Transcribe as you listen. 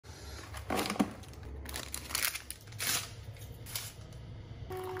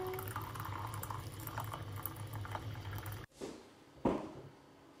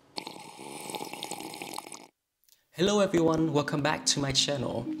Hello everyone, welcome back to my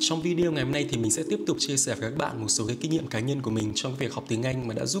channel. Trong video ngày hôm nay thì mình sẽ tiếp tục chia sẻ với các bạn một số cái kinh nghiệm cá nhân của mình trong việc học tiếng Anh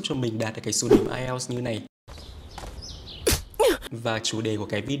mà đã giúp cho mình đạt được cái số điểm IELTS như này. Và chủ đề của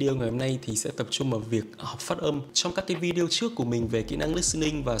cái video ngày hôm nay thì sẽ tập trung vào việc học phát âm. Trong các cái video trước của mình về kỹ năng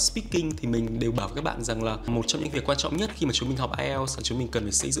listening và speaking thì mình đều bảo với các bạn rằng là một trong những việc quan trọng nhất khi mà chúng mình học IELTS là chúng mình cần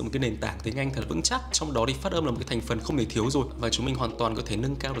phải xây dựng một cái nền tảng tiếng Anh thật vững chắc. Trong đó thì phát âm là một cái thành phần không thể thiếu rồi, và chúng mình hoàn toàn có thể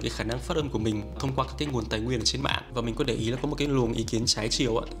nâng cao được cái khả năng phát âm của mình thông qua các cái nguồn tài nguyên ở trên mạng. Và mình có để ý là có một cái luồng ý kiến trái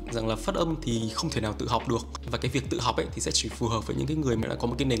chiều ạ, rằng là phát âm thì không thể nào tự học được, và cái việc tự học ấy thì sẽ chỉ phù hợp với những cái người mà đã có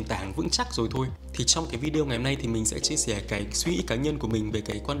một cái nền tảng vững chắc rồi thôi. Thì trong cái video ngày hôm nay thì mình sẽ chia sẻ cái suy nghĩ cá nhân của mình về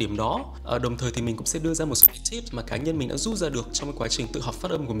cái quan điểm đó. Đồng thời thì mình cũng sẽ đưa ra một số tips mà cá nhân mình đã rút ra được trong cái quá trình tự học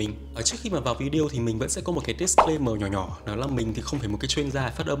phát âm của mình. Trước khi mà vào video thì mình vẫn sẽ có một cái disclaimer nhỏ nhỏ, đó là mình thì không phải một cái chuyên gia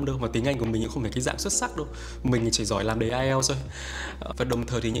phát âm đâu, và tiếng Anh của mình cũng không phải cái dạng xuất sắc đâu, mình chỉ giỏi làm đề IELTS thôi. Và đồng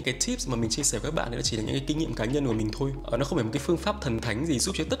thời thì những cái tips mà mình chia sẻ với các bạn đó chỉ là những cái kinh nghiệm cá nhân của mình thôi. Nó không phải một cái phương pháp thần thánh gì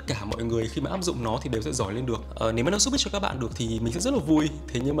giúp cho tất cả mọi người khi mà áp dụng nó thì đều sẽ giỏi lên được. Nếu mà nó giúp ích cho các bạn được thì mình sẽ rất là vui.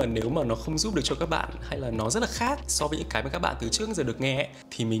 Thế nhưng mà nếu mà nó không giúp được cho các bạn, hay là nó rất là khác so với những cái mà các bạn từ trước đến giờ được nghe,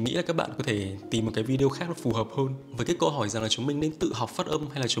 thì mình nghĩ là các bạn có thể tìm một cái video khác nó phù hợp hơn. Với cái câu hỏi rằng là chúng mình nên tự học phát âm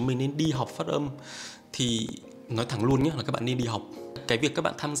hay là chúng mình nên đi học phát âm, thì nói thẳng luôn nhé, là các bạn nên đi học. Cái việc các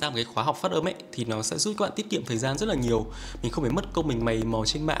bạn tham gia một cái khóa học phát âm ấy thì nó sẽ giúp các bạn tiết kiệm thời gian rất là nhiều. Mình không phải mất công mình mày mò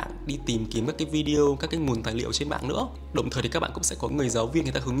trên mạng đi tìm kiếm các cái video, các cái nguồn tài liệu trên mạng nữa. Đồng thời thì các bạn cũng sẽ có người giáo viên,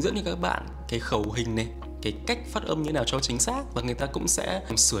 người ta hướng dẫn cho các bạn cái khẩu hình này, cái cách phát âm như nào cho chính xác, và người ta cũng sẽ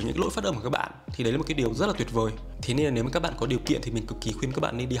sửa những lỗi phát âm của các bạn. Thì đấy là một cái điều rất là tuyệt vời. Thế nên là nếu mà các bạn có điều kiện thì mình cực kỳ khuyên các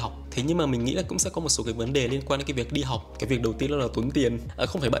bạn nên đi học. Thế nhưng mà mình nghĩ là cũng sẽ có một số cái vấn đề liên quan đến cái việc đi học. Cái việc đầu tiên là tốn tiền.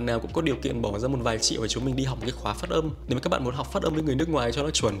 Không phải bạn nào cũng có điều kiện bỏ ra một vài triệu để chúng mình đi học một cái khóa phát âm. Nếu mà các bạn muốn học phát âm với người nước ngoài cho nó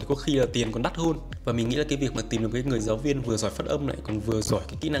chuẩn thì có khi là tiền còn đắt hơn. Và mình nghĩ là cái việc mà tìm được cái người giáo viên vừa giỏi phát âm lại còn vừa giỏi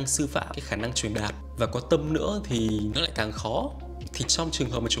cái kỹ năng sư phạm, cái khả năng truyền đạt và có tâm nữa thì nó lại càng khó. Thì trong trường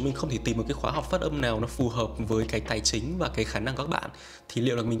hợp mà chúng mình không thể tìm một cái khóa học phát âm nào nó phù hợp với cái tài chính và cái khả năng của các bạn, thì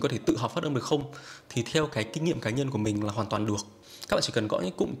liệu là mình có thể tự học phát âm được không? Thì theo cái kinh nghiệm cá nhân của mình là hoàn toàn được. Các bạn chỉ cần gõ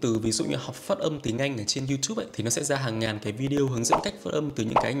những cụm từ ví dụ như học phát âm tiếng Anh ở trên YouTube ấy, thì nó sẽ ra hàng ngàn cái video hướng dẫn cách phát âm từ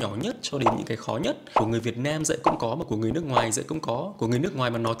những cái nhỏ nhất cho đến những cái khó nhất. Của người Việt Nam dạy cũng có, mà của người nước ngoài dạy cũng có, của người nước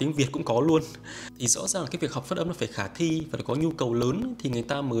ngoài mà nói tiếng Việt cũng có luôn. Thì rõ ràng là cái việc học phát âm nó phải khả thi và có nhu cầu lớn thì người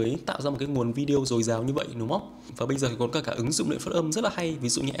ta mới tạo ra một cái nguồn video dồi dào như vậy, đúng không? Và bây giờ thì có cả ứng dụng luyện phát âm rất là hay, ví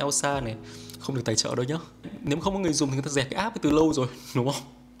dụ như Elsa này, không được tài trợ đâu nhá. Nếu mà không có người dùng thì người ta dẹp cái app từ lâu rồi, đúng không?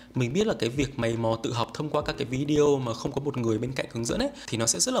 Mình biết là cái việc mày mò tự học thông qua các cái video mà không có một người bên cạnh hướng dẫn ấy thì nó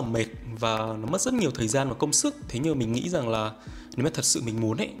sẽ rất là mệt và nó mất rất nhiều thời gian và công sức. Thế nhưng mà mình nghĩ rằng là nếu mà thật sự mình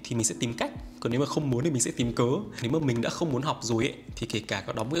muốn ấy thì mình sẽ tìm cách, còn nếu mà không muốn thì mình sẽ tìm cớ. Nếu mà mình đã không muốn học rồi ấy thì kể cả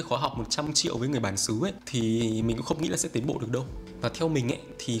có đóng cái khóa học 100 triệu với người bản xứ ấy thì mình cũng không nghĩ là sẽ tiến bộ được đâu. Và theo mình ấy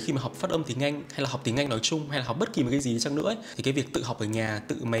thì khi mà học phát âm tiếng Anh hay là học tiếng Anh nói chung hay là học bất kỳ một cái gì chăng nữa ấy, thì cái việc tự học ở nhà,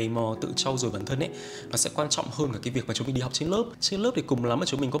 tự mày mò, tự trau dồi bản thân ấy nó sẽ quan trọng hơn cả cái việc mà chúng mình đi học trên lớp. Trên lớp thì cùng lắm là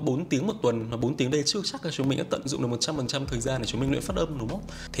chúng mình có 4 tiếng một tuần, mà 4 tiếng đây chưa chắc là chúng mình đã tận dụng được 100% thời gian để chúng mình luyện phát âm, đúng không?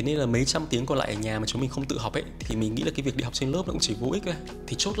 Thế nên là mấy trăm tiếng còn lại ở nhà mà chúng mình không tự học ấy thì mình nghĩ là cái việc đi học trên lớp nó cũng chỉ vô ích thôi.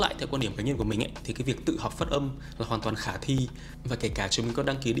 Thì chốt lại theo quan điểm cá nhân của mình ấy thì cái việc tự học phát âm là hoàn toàn khả thi, và kể cả chúng mình có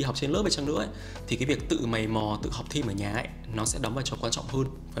đăng ký đi học trên lớp hay chăng nữa ấy, thì cái việc tự mày mò, tự học thêm ở nhà ấy nó sẽ đóng vai trò quan trọng hơn,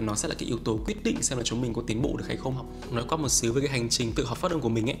 và nó sẽ là cái yếu tố quyết định xem là chúng mình có tiến bộ được hay không. Nói qua một xíu về cái hành trình tự học phát âm của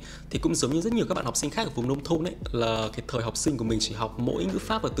mình ấy thì cũng giống như rất nhiều các bạn học sinh khác ở vùng nông thôn ấy, là cái thời học sinh của mình chỉ học mỗi ngữ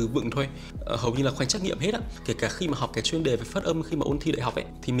pháp và từ vựng thôi, hầu như là khoanh trắc nghiệm hết á. Kể cả khi mà học cái chuyên đề về phát âm khi mà ôn thi đại học ấy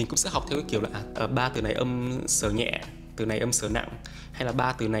thì mình cũng sẽ học theo cái kiểu là ba từ này âm sở nhẹ, từ này âm sở nặng, hay là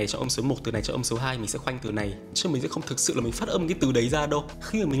ba từ này cho âm số 1, từ này cho âm số 2, mình sẽ khoanh từ này, chứ mình sẽ không thực sự là mình phát âm cái từ đấy ra đâu.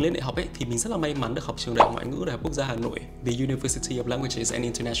 Khi mà mình lên đại học ấy thì mình rất là may mắn được học trường đại học ngoại ngữ Đại học Quốc gia Hà Nội, The University of Languages and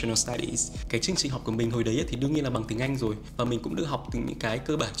International Studies. Cái chương trình học của mình hồi đấy ấy, thì đương nhiên là bằng tiếng Anh rồi, và mình cũng được học từ những cái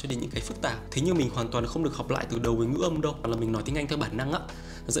cơ bản cho đến những cái phức tạp. Thế nhưng mình hoàn toàn không được học lại từ đầu với ngữ âm đâu, là mình nói tiếng Anh theo bản năng á,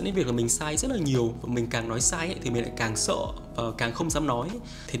 dẫn đến việc là mình sai rất là nhiều, và mình càng nói sai ấy, thì mình lại càng sợ và càng không dám nói.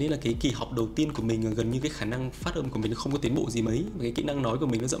 Thế nên là cái kỳ học đầu tiên của mình gần như cái khả năng phát âm của mình không có tiến bộ gì mấy, và cái kỹ năng nói của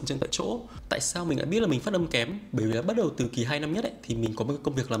mình nó dậm chân tại chỗ. Tại sao mình đã biết là mình phát âm kém? Bởi vì là bắt đầu từ kỳ 2 năm nhất ấy, thì mình có một cái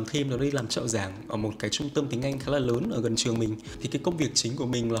công việc làm thêm, đó đi làm trợ giảng ở một cái trung tâm tiếng Anh khá là lớn ở gần trường mình. Thì cái công việc chính của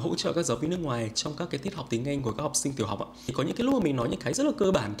mình là hỗ trợ các giáo viên nước ngoài trong các cái tiết học tiếng Anh của các học sinh tiểu học ạ. Thì có những cái lúc mà mình nói những cái rất là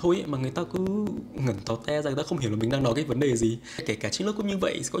cơ bản thôi ấy, mà người ta cứ ngẩn tò te ra, người ta không hiểu là mình đang nói cái vấn đề gì. Kể cả trên lớp cũng như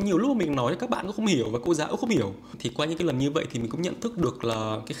vậy, có nhiều lúc mình nói các bạn cũng không hiểu và cô giáo cũng không hiểu. Thì qua những cái lần như vậy thì mình cũng nhận thức được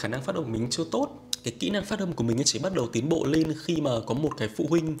là cái khả năng phát âm của mình chưa tốt. Cái kỹ năng phát âm của mình chỉ bắt đầu tiến bộ lên khi mà có một cái phụ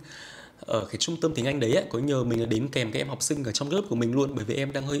huynh ở cái trung tâm tiếng Anh đấy ấy, có nhờ mình là đến kèm các em học sinh ở trong lớp của mình luôn, bởi vì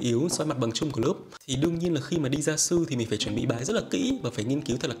em đang hơi yếu so với mặt bằng chung của lớp. Thì đương nhiên là khi mà đi gia sư thì mình phải chuẩn bị bài rất là kỹ và phải nghiên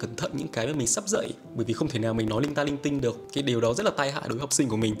cứu thật là cẩn thận những cái mà mình sắp dạy, bởi vì không thể nào mình nói linh ta linh tinh được. Cái điều đó rất là tai hại đối với học sinh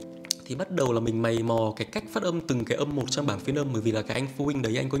của mình. Thì bắt đầu là mình mày mò cái cách phát âm từng cái âm một trong bảng phiên âm, bởi vì là cái anh phụ huynh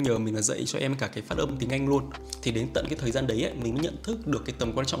đấy anh có nhờ mình là dạy cho em cả cái phát âm tiếng Anh luôn. Thì đến tận cái thời gian đấy ấy, mình mới nhận thức được cái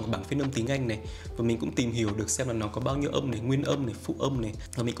tầm quan trọng của bảng phiên âm tiếng Anh này, và mình cũng tìm hiểu được xem là nó có bao nhiêu âm này, nguyên âm này, phụ âm này,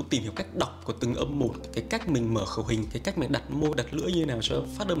 và mình cũng tìm hiểu cách đọc của từng âm một, cái cách mình mở khẩu hình, cái cách mình đặt môi đặt lưỡi như nào cho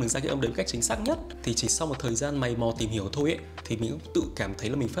phát âm mình ra cái âm đấy một cách chính xác nhất. Thì chỉ sau một thời gian mày mò tìm hiểu thôi ấy, thì mình cũng tự cảm thấy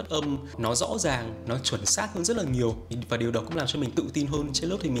là mình phát âm nó rõ ràng, nó chuẩn xác hơn rất là nhiều, và điều đó cũng làm cho mình tự tin hơn. Trên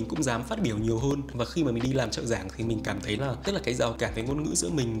lớp thì mình cũng dám phát biểu nhiều hơn, và khi mà mình đi làm trợ giảng thì mình cảm thấy là tức là cái rào cản về ngôn ngữ giữa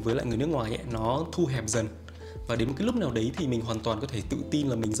mình với lại người nước ngoài ấy, nó thu hẹp dần. Và đến một cái lúc nào đấy thì mình hoàn toàn có thể tự tin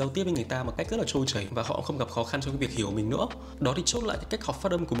là mình giao tiếp với người ta một cách rất là trôi chảy, và họ cũng không gặp khó khăn trong cái việc hiểu mình nữa. Đó thì chốt lại cái cách học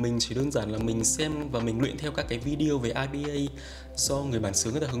phát âm của mình chỉ đơn giản là mình xem và mình luyện theo các cái video về IBA do người bản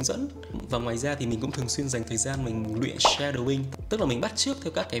xứ người ta hướng dẫn. Và ngoài ra thì mình cũng thường xuyên dành thời gian mình luyện shadowing, tức là mình bắt chước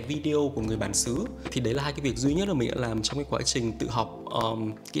theo các cái video của người bản xứ. Thì đấy là hai cái việc duy nhất mà mình đã làm trong cái quá trình tự học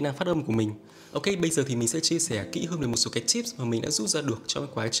kỹ năng phát âm của mình. Ok, bây giờ thì mình sẽ chia sẻ kỹ hơn về một số cái tips mà mình đã rút ra được trong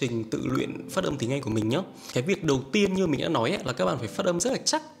cái quá trình tự luyện phát âm tiếng Anh của mình nhé. Cái việc đầu tiên như mình đã nói ấy, là các bạn phải phát âm rất là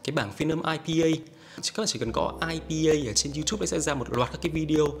chắc cái bảng phiên âm IPA. Các bạn chỉ cần có IPA ở trên YouTube sẽ ra một loạt các cái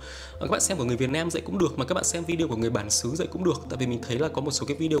video. Các bạn xem của người Việt Nam dạy cũng được, mà các bạn xem video của người bản xứ dạy cũng được. Tại vì mình thấy là có một số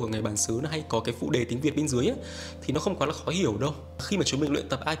cái video của người bản xứ nó hay có cái phụ đề tiếng Việt bên dưới ấy, thì nó không quá là khó hiểu đâu. Khi mà chúng mình luyện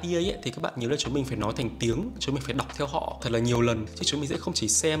tập IPA ấy, thì các bạn nhớ là chúng mình phải nói thành tiếng, chúng mình phải đọc theo họ thật là nhiều lần, chứ chúng mình sẽ không chỉ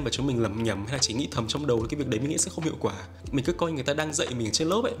xem và chúng mình lẩm nhẩm hay là chỉ nghĩ thầm trong đầu. Cái việc đấy mình nghĩ sẽ không hiệu quả. Mình cứ coi người ta đang dạy mình ở trên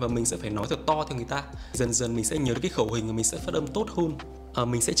lớp ấy, và mình sẽ phải nói thật to theo người ta. Dần dần mình sẽ nhớ được cái khẩu hình và mình sẽ phát âm tốt hơn.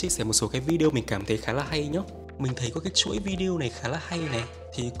 Mình sẽ chia sẻ một số cái video mình cảm thấy khá là hay nhé. Mình thấy có cái chuỗi video này khá là hay này.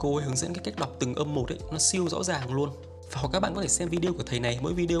 Thì cô ấy hướng dẫn cái cách đọc từng âm một ấy, nó siêu rõ ràng luôn. Hoặc các bạn có thể xem video của thầy này,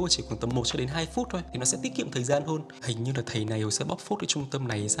 mỗi video chỉ khoảng tầm 1 cho đến 2 phút thôi, thì nó sẽ tiết kiệm thời gian hơn. Hình như là thầy này sẽ bóc phốt cái trung tâm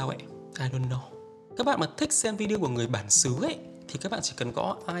này sao vậy? I don't know. Các bạn mà thích xem video của người bản xứ ấy, thì các bạn chỉ cần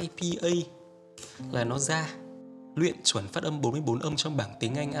có IPA là nó ra. Luyện chuẩn phát âm 44 âm trong bảng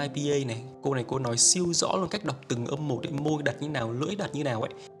tiếng Anh IPA này. Cô nói siêu rõ luôn cách đọc từng âm một ấy, môi đặt như nào, lưỡi đặt như nào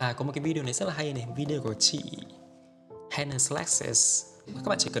ấy. Có một cái video này rất là hay này, video của chị Hannah Slexes. Các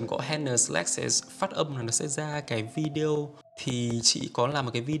bạn chỉ cần có Hannah Slexes phát âm là nó sẽ ra cái video. Thì chị có làm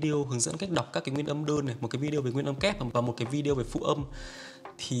một cái video hướng dẫn cách đọc các cái nguyên âm đơn này, một cái video về nguyên âm kép và một cái video về phụ âm.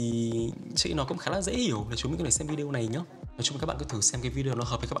 Thì chị nó cũng khá là dễ hiểu, để chúng mình có thể xem video này nhé. Nói chung các bạn cứ thử xem cái video nó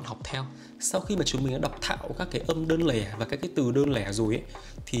hợp với các bạn học theo. Sau khi mà chúng mình đã đọc thạo các cái âm đơn lẻ và các cái từ đơn lẻ rồi ấy,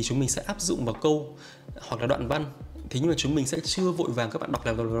 thì chúng mình sẽ áp dụng vào câu hoặc là đoạn văn. Thế nhưng mà chúng mình sẽ chưa vội vàng các bạn đọc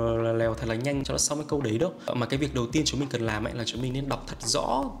lèo thật là nhanh cho nó xong cái câu đấy đâu. Mà cái việc đầu tiên chúng mình cần làm ấy là chúng mình nên đọc thật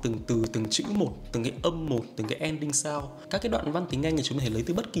rõ từng từ, từng chữ một, từng cái âm một, từng cái ending sound. Các cái đoạn văn tiếng Anh thì chúng mình có thể lấy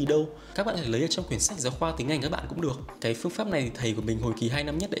từ bất kỳ đâu. Các bạn có thể lấy ở trong quyển sách giáo khoa tiếng Anh các bạn cũng được. Cái phương pháp này thì thầy của mình hồi kỳ 2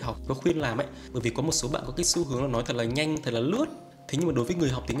 năm nhất đại học có khuyên làm ấy, bởi vì có một số bạn có cái xu hướng là nói thật là nhanh, thật là lướt. Thế nhưng mà đối với người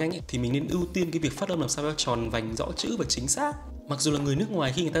học tiếng Anh ấy, thì mình nên ưu tiên cái việc phát âm làm sao cho tròn vành, rõ chữ và chính xác. Mặc dù là người nước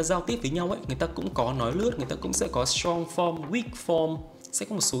ngoài khi người ta giao tiếp với nhau ấy, người ta cũng có nói lướt, người ta cũng sẽ có strong form, weak form. Sẽ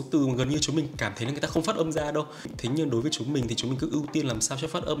có một số từ mà gần như chúng mình cảm thấy là người ta không phát âm ra đâu. Thế nhưng đối với chúng mình thì chúng mình cứ ưu tiên làm sao cho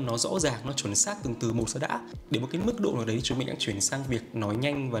phát âm nó rõ ràng, nó chuẩn xác từng từ một ra đã. Đến một cái mức độ nào đấy chúng mình đã chuyển sang việc nói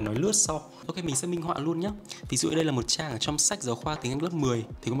nhanh và nói lướt sau. Ok, mình sẽ minh họa luôn nhé. Ví dụ đây là một trang ở trong sách giáo khoa tiếng Anh lớp 10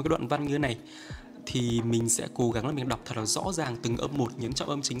 thì có một cái đoạn văn như thế này. Thì mình sẽ cố gắng là mình đọc thật là rõ ràng từng âm một, nhấn trọng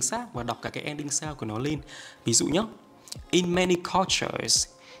âm chính xác và đọc cả cái ending sound của nó lên. Ví dụ nhé. In many cultures,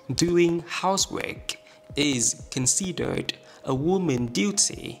 doing housework is considered a woman's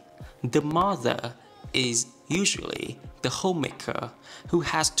duty. The mother is usually the homemaker who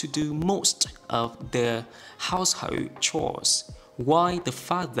has to do most of the household chores, while the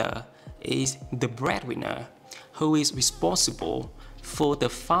father is the breadwinner who is responsible for the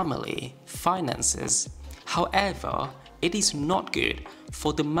family finances. However, it is not good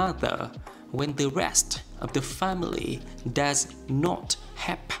for the mother when the rest of the family does not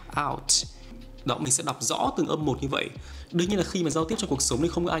help out. Đó, mình sẽ đọc rõ từng âm một như vậy. Đương nhiên là khi mà giao tiếp trong cuộc sống thì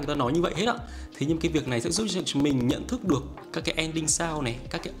không có ai người ta nói như vậy hết ạ. Thế nhưng cái việc này sẽ giúp cho chúng mình nhận thức được các cái ending sound này,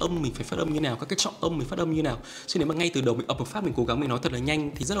 các cái âm mình phải phát âm như nào, các cái trọng âm mình phát âm như nào. Chứ nếu mà ngay từ đầu mình ập một phát mình cố gắng mình nói thật là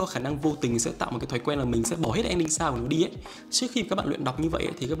nhanh thì rất là có khả năng vô tình sẽ tạo một cái thói quen là mình sẽ bỏ hết ending sound của nó đi ấy. Trước khi các bạn luyện đọc như vậy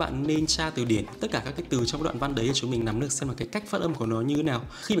ấy, thì các bạn nên tra từ điển tất cả các cái từ trong đoạn văn đấy để chúng mình nắm được xem là cái cách phát âm của nó như thế nào.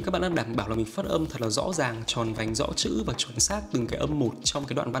 Khi mà các bạn đã đảm bảo là mình phát âm thật là rõ ràng, tròn vành, rõ chữ và chuẩn xác từng cái âm một trong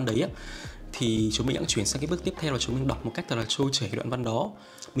cái đoạn văn đấy ấy, thì chúng mình đã chuyển sang cái bước tiếp theo là chúng mình đọc một cách thật là trôi chảy đoạn văn đó.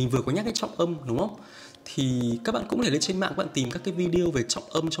 Mình vừa có nhắc cái trọng âm đúng không? thì các bạn cũng có thể lên trên mạng các bạn tìm các cái video về trọng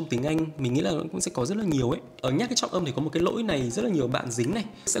âm trong tiếng Anh. Mình nghĩ là cũng sẽ có rất là nhiều ấy. Ở nhắc cái trọng âm thì có một cái lỗi này rất là nhiều bạn dính này.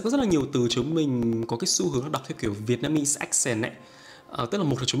 Sẽ có rất là nhiều từ chúng mình có cái xu hướng đọc theo kiểu Vietnamese accent ấy. Tức là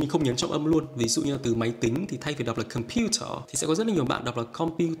một là chúng mình không nhấn trọng âm luôn. Ví dụ như là từ máy tính thì thay vì đọc là computer thì sẽ có rất là nhiều bạn đọc là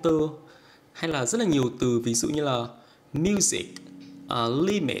computer. Hay là rất là nhiều từ ví dụ như là music,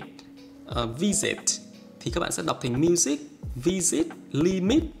 limit, visit thì các bạn sẽ đọc thành music, visit,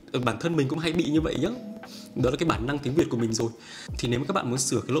 limit. Bản thân mình cũng hay bị như vậy nhá. Đó là cái bản năng tiếng Việt của mình rồi. Thì nếu mà các bạn muốn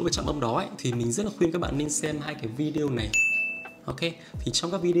sửa cái lỗi về trọng âm đó ấy, thì mình rất là khuyên các bạn nên xem hai cái video này. Ok, thì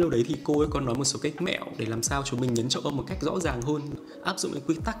trong các video đấy thì cô ấy có nói một số cách mẹo để làm sao chúng mình nhấn trọng âm một cách rõ ràng hơn, áp dụng những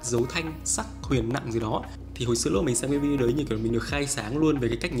quy tắc dấu thanh, sắc, huyền, nặng gì đó. Thì hồi xưa lúc mình xem cái video đấy như kiểu mình được khai sáng luôn về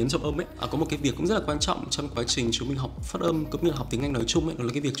cái cách nhấn trọng âm ấy. Có một cái việc cũng rất là quan trọng trong quá trình chúng mình học phát âm cũng như là học tiếng Anh nói chung ấy, đó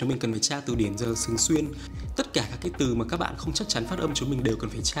là cái việc chúng mình cần phải tra từ điển giờ thường xuyên. Tất cả các cái từ mà các bạn không chắc chắn phát âm chúng mình đều cần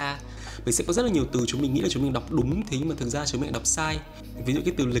phải tra. Vì sẽ có rất là nhiều từ chúng mình nghĩ là chúng mình đọc đúng, thế nhưng mà thực ra chúng mình đọc sai. Ví dụ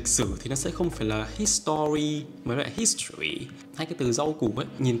cái từ lịch sử thì nó sẽ không phải là history mà là history. Hay cái từ rau củ ấy,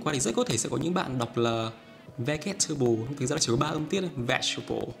 nhìn qua thì rất có thể sẽ có những bạn đọc là vegetable, thực ra là chỉ có 3 âm tiết,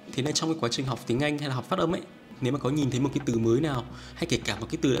 vegetable. Thế nên trong cái quá trình học tiếng Anh hay là học phát âm ấy, nếu mà có nhìn thấy một cái từ mới nào hay kể cả một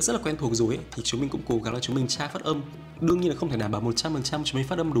cái từ đã rất là quen thuộc rồi ấy, thì chúng mình cũng cố gắng là chúng mình tra phát âm. Đương nhiên là không thể đảm bảo 100% chúng mình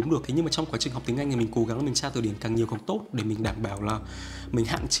phát âm đúng được, thế nhưng mà trong quá trình học tiếng Anh thì mình cố gắng là mình tra từ điển càng nhiều càng tốt để mình đảm bảo là mình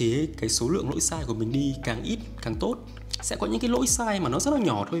hạn chế cái số lượng lỗi sai của mình đi càng ít càng tốt. Sẽ có những cái lỗi sai mà nó rất là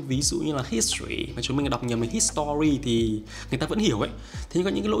nhỏ thôi, ví dụ như là history mà chúng mình đọc nhầm là history thì người ta vẫn hiểu ấy. Thế nhưng có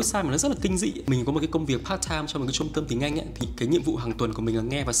những cái lỗi sai mà nó rất là kinh dị. Mình có một cái công việc part time trong một cái trung tâm tiếng Anh ấy, thì cái nhiệm vụ hàng tuần của mình là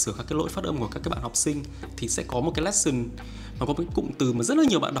nghe và sửa các cái lỗi phát âm của các bạn học sinh. Thì sẽ có một cái lesson mà có một cái cụm từ mà rất là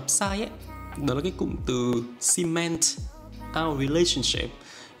nhiều bạn đọc sai ấy, đó là cái cụm từ cement our relationship.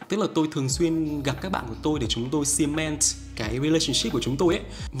 Tức là tôi thường xuyên gặp các bạn của tôi để chúng tôi cement cái relationship của chúng tôi ấy.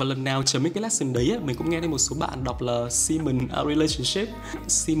 Và lần nào chấm cái lesson đấy ấy, mình cũng nghe thấy một số bạn đọc là cement our relationship.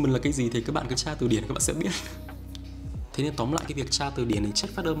 Cement là cái gì thì các bạn cứ tra từ điển các bạn sẽ biết. Thế nên tóm lại cái việc tra từ điển để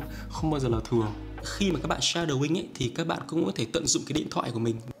check phát âm không bao giờ là thừa. Khi mà các bạn shadowing ấy, thì các bạn cũng có thể tận dụng cái điện thoại của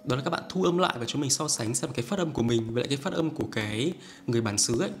mình. Đó là các bạn thu âm lại và chúng mình so sánh xem cái phát âm của mình với lại cái phát âm của cái người bản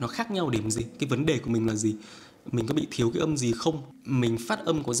xứ ấy nó khác nhau điểm gì, cái vấn đề của mình là gì. Mình có bị thiếu cái âm gì không? Mình phát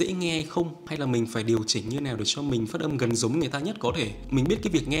âm có dễ nghe không? Hay là mình phải điều chỉnh như nào để cho mình phát âm gần giống người ta nhất có thể? Mình biết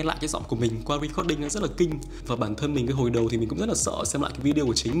cái việc nghe lại cái giọng của mình qua recording nó rất là kinh. Và bản thân mình cái hồi đầu thì mình cũng rất là sợ xem lại cái video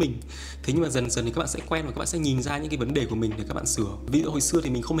của chính mình. Thế nhưng mà dần dần thì các bạn sẽ quen và các bạn sẽ nhìn ra những cái vấn đề của mình để các bạn sửa. Ví dụ hồi xưa thì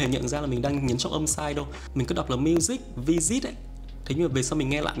mình không hề nhận ra là mình đang nhấn trọng âm sai đâu. Mình cứ đọc là music, visit ấy. Thế nhưng mà về sau mình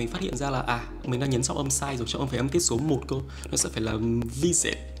nghe lại mình phát hiện ra là mình đang nhấn trọng âm sai rồi, trọng âm phải âm tiết số 1 cơ. Nó sẽ phải là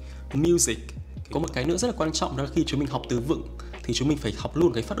visit, music. Có một cái nữa rất là quan trọng đó là khi chúng mình học từ vựng thì chúng mình phải học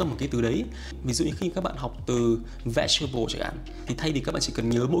luôn cái phát âm của cái từ đấy. Ví dụ như khi các bạn học từ vegetable chẳng hạn, thì thay vì các bạn chỉ cần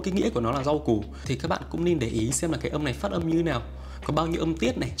nhớ mỗi cái nghĩa của nó là rau củ, thì các bạn cũng nên để ý xem là cái âm này phát âm như thế nào, có bao nhiêu âm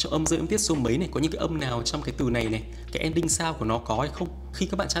tiết này, cho âm rơi âm tiết số mấy này, có những cái âm nào trong cái từ này này, cái ending sound của nó có hay không. Khi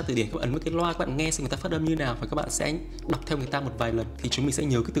các bạn tra từ điển, các bạn ấn vào cái loa, các bạn nghe xem người ta phát âm như nào và các bạn sẽ đọc theo người ta một vài lần thì chúng mình sẽ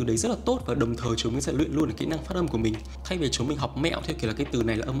nhớ cái từ đấy rất là tốt và đồng thời chúng mình sẽ luyện luôn cái kỹ năng phát âm của mình. Thay vì chúng mình học mẹo theo kiểu là cái từ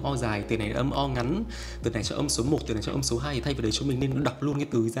này là âm o dài, từ này là âm o ngắn, từ này cho âm số 1, từ này cho âm số 2, thì thay vì đấy chúng mình nên đọc luôn cái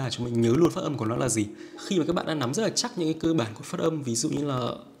từ ra, chúng mình nhớ luôn phát âm của nó là gì. Khi mà các bạn đã nắm rất là chắc những cái cơ bản của phát âm, ví dụ như là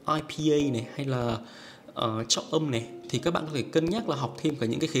IPA này hay là trọng âm này, thì các bạn có thể cân nhắc là học thêm cả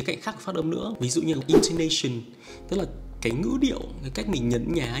những cái khía cạnh khác phát âm nữa. Ví dụ như là intonation, tức là cái ngữ điệu, cái cách mình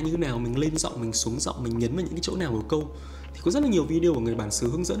nhấn nhá như thế nào, mình lên giọng, mình xuống giọng, mình nhấn vào những cái chỗ nào của câu. Thì có rất là nhiều video của người bản xứ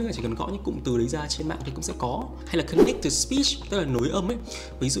hướng dẫn, là chỉ cần gõ những cụm từ đấy ra trên mạng thì cũng sẽ có. Hay là connected speech, tức là nối âm ấy.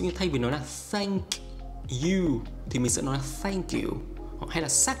 Ví dụ như thay vì nói là thank you thì mình sẽ nói là thank you. Hay là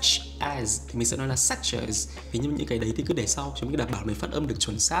such as thì mình sẽ nói là such as. Vì những cái đấy thì cứ để sau, chúng mình đảm bảo mình phát âm được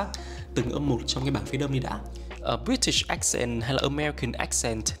chuẩn xác từng âm một trong cái bảng phiên âm đi đã. British accent hay là American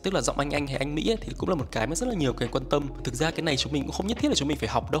accent, tức là giọng Anh hay Anh Mỹ ấy, thì cũng là một cái mà rất là nhiều người quan tâm. Thực ra cái này chúng mình cũng không nhất thiết là chúng mình phải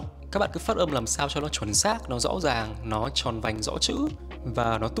học đâu. Các bạn cứ phát âm làm sao cho nó chuẩn xác, nó rõ ràng, nó tròn vành rõ chữ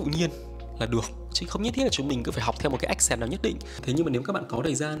và nó tự nhiên là được, chứ không nhất thiết là chúng mình cứ phải học theo một cái accent nào nhất định. Thế nhưng mà nếu các bạn có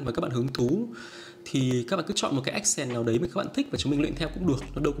thời gian và các bạn hứng thú thì các bạn cứ chọn một cái accent nào đấy mà các bạn thích và chúng mình luyện theo cũng được,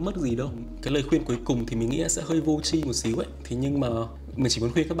 nó đâu có mất gì đâu. Cái lời khuyên cuối cùng thì mình nghĩ sẽ hơi vô tri một xíu ấy, thế nhưng mà mình chỉ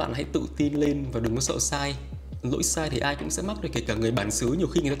muốn khuyên các bạn hãy tự tin lên và đừng có sợ sai. Lỗi sai thì ai cũng sẽ mắc, kể cả người bản xứ nhiều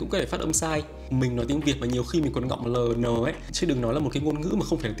khi người ta cũng có thể phát âm sai. Mình nói tiếng Việt mà nhiều khi mình còn ngọng l, n ấy, chứ đừng nói là một cái ngôn ngữ mà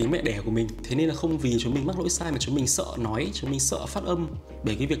không phải là tiếng mẹ đẻ của mình. Thế nên là không vì chúng mình mắc lỗi sai mà chúng mình sợ nói, chúng mình sợ phát âm,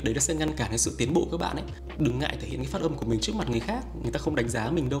 bởi cái việc đấy nó sẽ ngăn cản cái sự tiến bộ các bạn ấy. Đừng ngại thể hiện cái phát âm của mình trước mặt người khác, người ta không đánh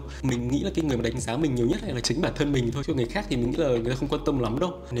giá mình đâu. Mình nghĩ là cái người mà đánh giá mình nhiều nhất là chính bản thân mình thôi, chứ người khác thì mình nghĩ là người ta không quan tâm lắm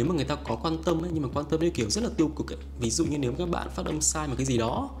đâu. Nếu mà người ta có quan tâm ấy, nhưng mà quan tâm đến kiểu rất là tiêu cực ấy. Ví dụ như nếu các bạn phát âm sai một cái gì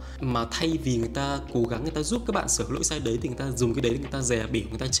đó, mà thay vì người ta cố gắng người ta giúp các bạn sửa lỗi sai đấy thì người ta dùng cái đấy để người ta dè bỉu,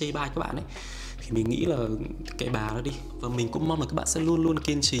 người ta chê bai các bạn ấy, thì mình nghĩ là kệ bà nó đi. Và mình cũng mong là các bạn sẽ luôn luôn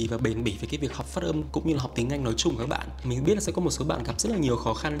kiên trì và bền bỉ với cái việc học phát âm cũng như là học tiếng Anh nói chung các bạn. Mình biết là sẽ có một số bạn gặp rất là nhiều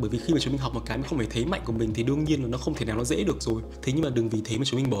khó khăn, bởi vì khi mà chúng mình học một cái mà không phải thế mạnh của mình thì đương nhiên là nó không thể nào nó dễ được rồi. Thế nhưng mà đừng vì thế mà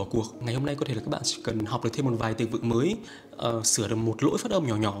chúng mình bỏ cuộc. Ngày hôm nay có thể là các bạn chỉ cần học được thêm một vài từ vựng mới, sửa được một lỗi phát âm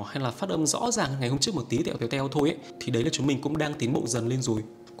nhỏ nhỏ, hay là phát âm rõ ràng ngày hôm trước một tí teo thôi ấy, thì đấy là chúng mình cũng đang tiến bộ dần lên rồi,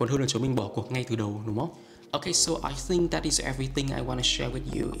 còn hơn là chúng mình bỏ cuộc ngay từ đầu, đúng không? Okay, so I think that is everything I want to share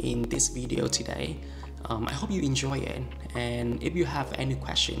with you in this video today. I hope you enjoy it, and if you have any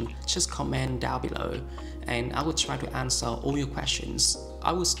question, just comment down below and I will try to answer all your questions.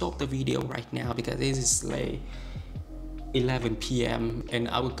 I will stop the video right now because this is late 11 p.m. and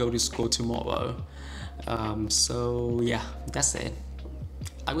I will go to school tomorrow. So yeah, that's it.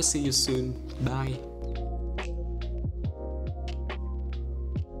 I will see you soon. Bye.